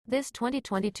This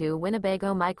 2022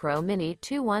 Winnebago Micro Minnie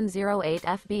 2108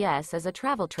 FBS is a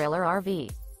travel trailer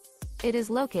RV. It is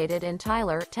located in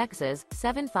Tyler, Texas,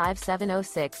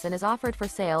 75706 and is offered for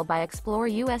sale by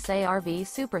ExploreUSA RV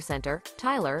Supercenter,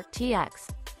 Tyler,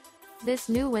 TX. This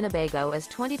new Winnebago is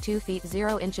 22 feet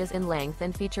 0 inches in length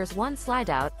and features 1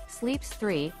 slide-out, sleeps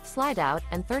 3, slide-out,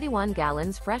 and 31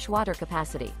 gallons fresh water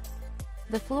capacity.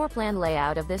 The floor plan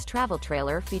layout of this travel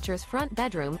trailer features front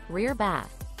bedroom, rear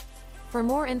bath. For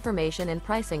more information and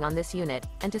pricing on this unit,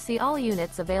 and to see all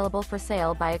units available for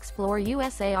sale by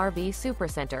ExploreUSA RV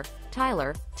Supercenter,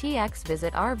 Tyler, TX,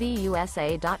 visit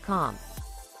RVUSA.com.